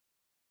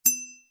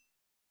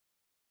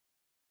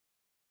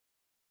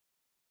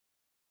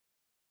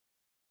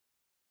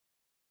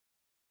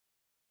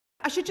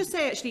I should just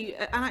say, actually,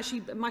 and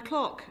actually my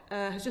clerk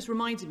has just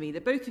reminded me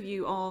that both of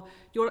you're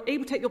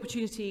able to take the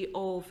opportunity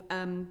of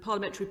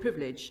parliamentary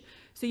privilege.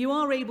 So you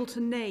are able to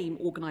name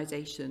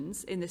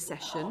organisations in this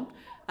session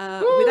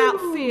without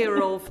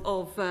fear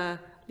of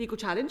legal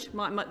challenge.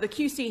 The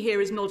QC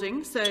here is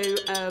nodding. So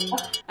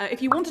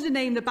if you wanted to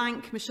name the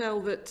bank,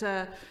 Michelle,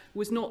 that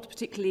was not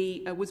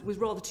particularly, was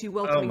rather too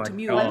welcoming to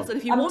mules, and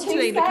if you want to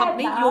name the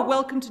company, you're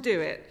welcome to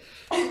do it.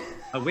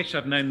 I wish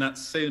I'd known that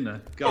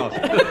sooner. God.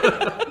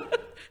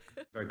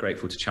 Very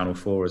grateful to Channel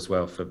 4 as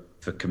well for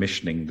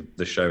commissioning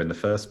the show in the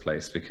first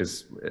place,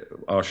 because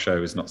our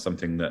show is not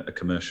something that a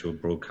commercial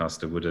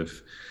broadcaster would have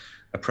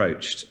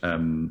approached.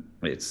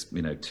 It's,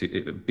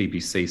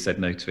 BBC said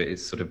no to it.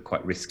 It's sort of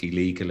quite risky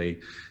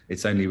legally.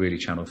 It's only really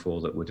Channel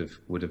 4 that would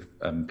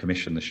have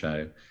commissioned the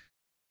show.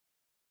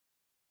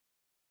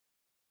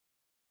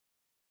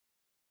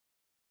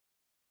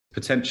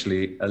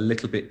 Potentially a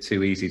little bit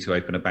too easy to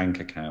open a bank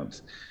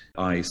account.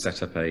 I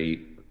set up a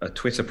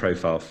Twitter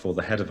profile for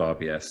the head of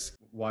RBS.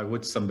 Why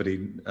would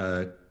somebody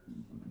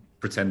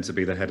pretend to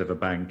be the head of a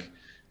bank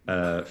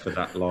for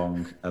that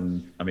long?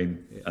 And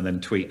then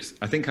tweet.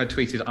 I think I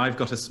tweeted, "I've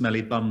got a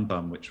smelly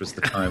bum," which was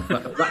the time.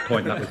 At that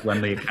point, that was when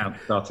the account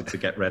started to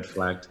get red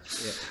flagged.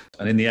 Yeah.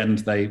 And in the end,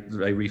 they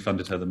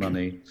refunded her the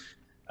money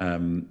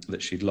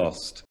that she'd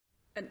lost.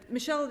 And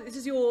Michelle, this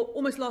is your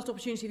almost last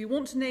opportunity. If you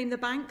want to name the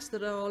banks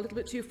that are a little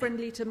bit too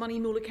friendly to money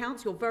mule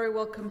accounts, you're very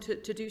welcome to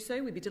do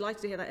so. We'd be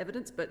delighted to hear that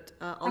evidence, but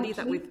I'll leave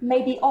that with...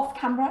 Maybe off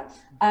camera.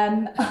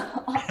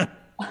 I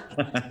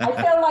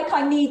feel like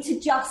I need to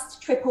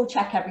just triple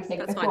check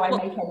everything before I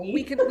make any...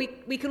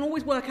 We can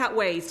always work out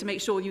ways to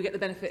make sure you get the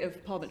benefit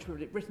of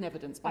parliamentary written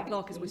evidence. My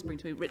clerk is whispering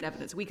to me written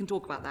evidence. We can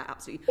talk about that,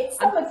 absolutely. It's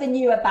some of the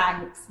newer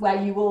banks where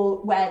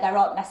there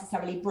aren't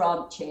necessarily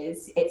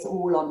branches. It's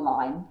all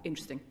online.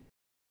 Interesting.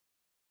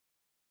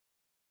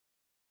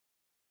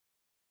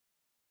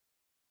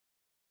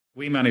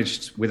 We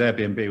managed, with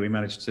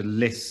Airbnb, to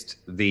list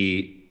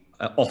the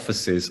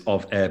offices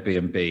of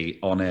Airbnb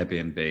on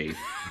Airbnb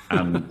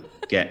and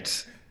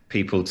get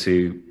people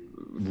to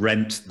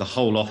rent the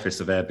whole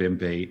office of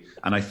Airbnb.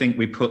 And I think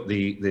we put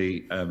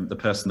the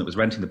person that was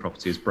renting the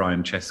property as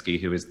Brian Chesky,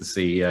 who is the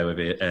CEO of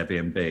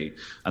Airbnb.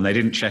 And they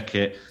didn't check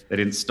it, they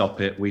didn't stop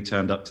it. We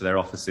turned up to their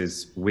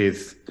offices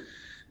with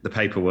the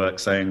paperwork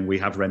saying we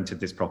have rented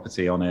this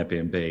property on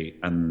Airbnb,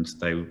 and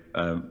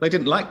they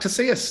didn't like to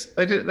see us.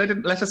 They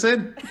didn't let us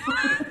in.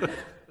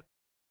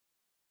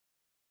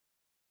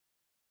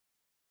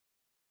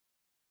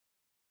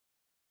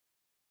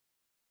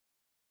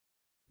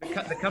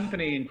 The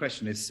company in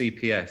question is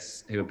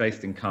CPS, who are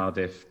based in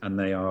Cardiff, and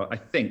they are, I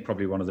think,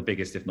 probably one of the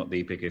biggest, if not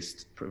the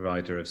biggest,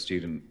 provider of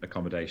student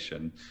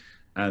accommodation.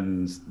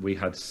 And we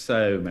had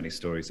so many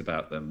stories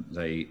about them.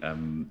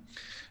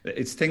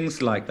 It's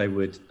things like they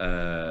would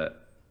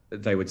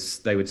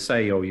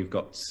say, "Oh, you've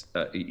got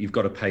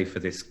to pay for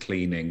this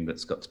cleaning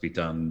that's got to be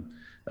done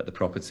at the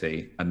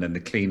property," and then the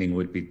cleaning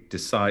would be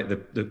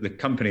the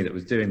company that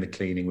was doing the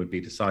cleaning would be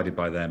decided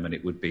by them, and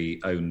it would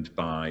be owned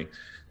by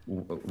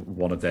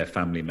one of their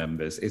family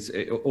members. It's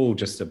all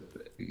just a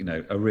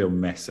real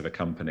mess of a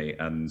company,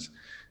 and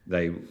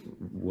they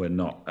were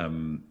not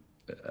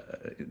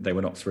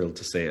thrilled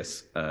to see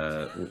us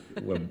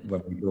when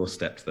we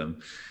doorstepped them.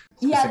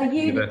 Yeah, the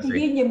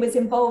union was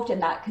involved in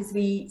that because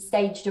we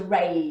staged a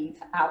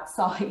rave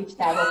outside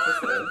their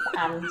offices,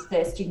 and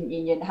the student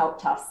union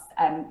helped us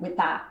with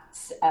that.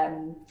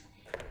 And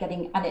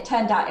it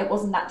turned out it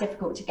wasn't that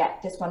difficult to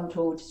get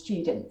disgruntled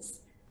students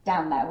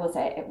down there, was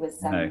it? It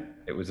was. No,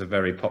 it was a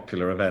very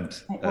popular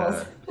event. It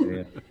was.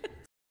 Yeah.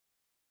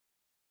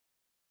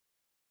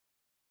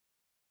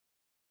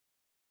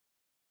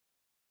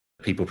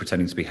 People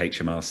pretending to be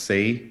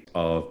HMRC,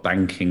 of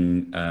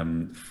banking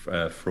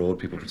fraud,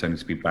 people pretending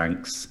to be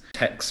banks,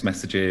 text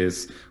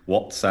messages,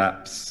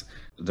 WhatsApps.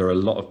 There are a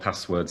lot of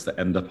passwords that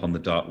end up on the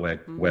dark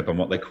web on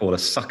what they call a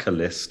sucker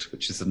list,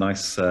 which is a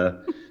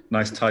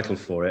nice title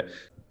for it.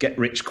 Get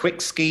rich quick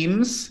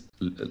schemes,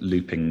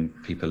 looping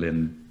people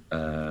in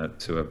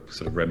to a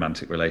sort of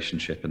romantic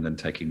relationship and then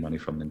taking money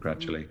from them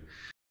gradually.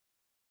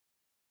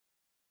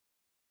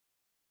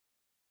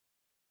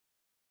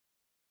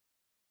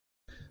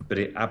 But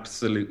it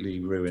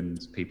absolutely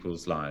ruined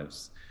people's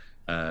lives,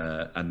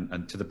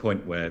 and to the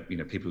point where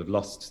people have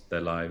lost their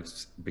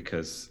lives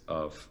because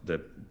of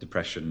the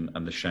depression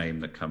and the shame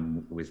that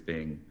come with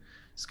being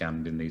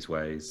scammed in these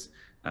ways,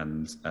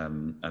 and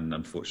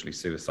unfortunately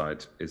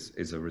suicide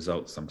is a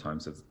result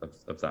sometimes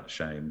of that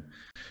shame.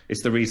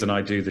 It's the reason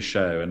I do the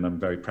show, and I'm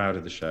very proud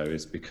of the show,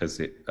 is because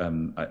it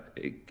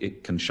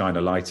can shine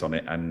a light on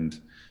it and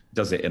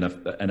does it in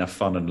a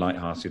fun and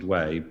light-hearted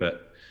way,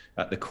 but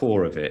at the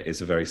core of it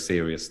is a very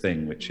serious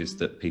thing, which is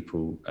that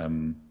people are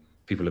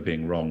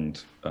being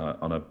wronged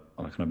on a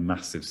kind of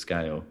massive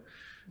scale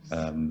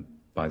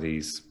by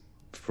these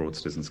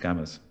fraudsters and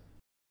scammers.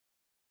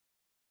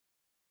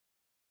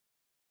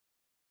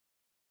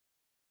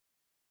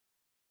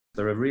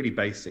 There are really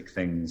basic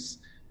things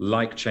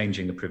like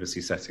changing the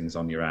privacy settings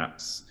on your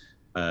apps,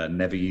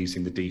 never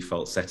using the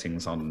default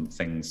settings on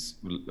things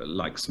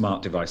like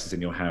smart devices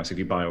in your house. If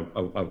you buy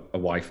a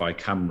Wi-Fi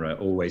camera,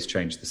 always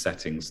change the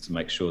settings to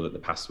make sure that the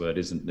password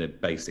isn't the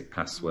basic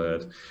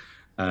password.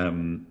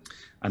 And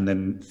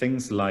then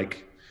things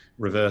like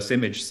reverse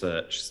image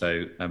search.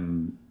 So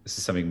this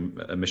is something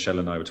Michelle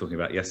and I were talking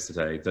about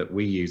yesterday that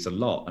we use a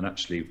lot, and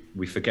actually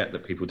we forget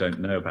that people don't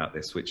know about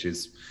this, which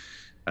is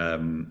a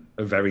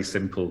very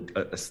simple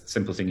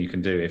thing you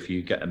can do. If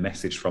you get a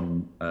message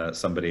from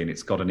somebody and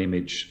it's got an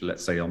image,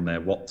 let's say on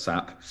their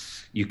WhatsApp,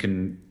 you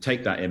can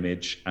take that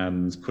image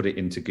and put it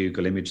into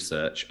Google image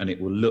search, and it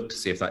will look to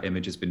see if that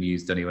image has been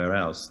used anywhere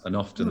else, and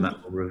often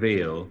that will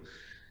reveal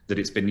that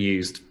it's been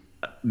used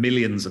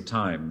millions of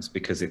times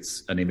because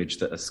it's an image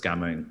that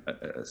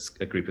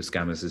a group of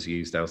scammers has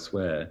used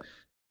elsewhere.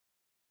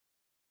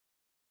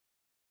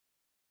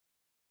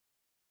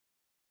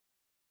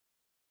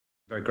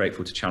 Very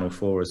grateful to Channel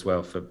 4 as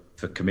well for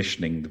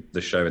commissioning the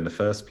show in the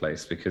first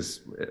place,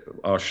 because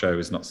our show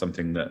is not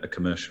something that a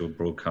commercial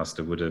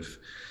broadcaster would have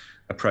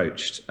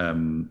approached.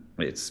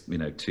 It's, you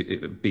know,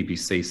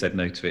 BBC said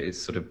no to it.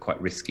 It's sort of quite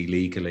risky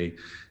legally.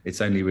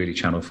 It's only really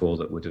Channel 4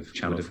 that would have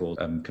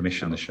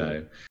commissioned the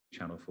show.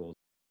 Channel 4.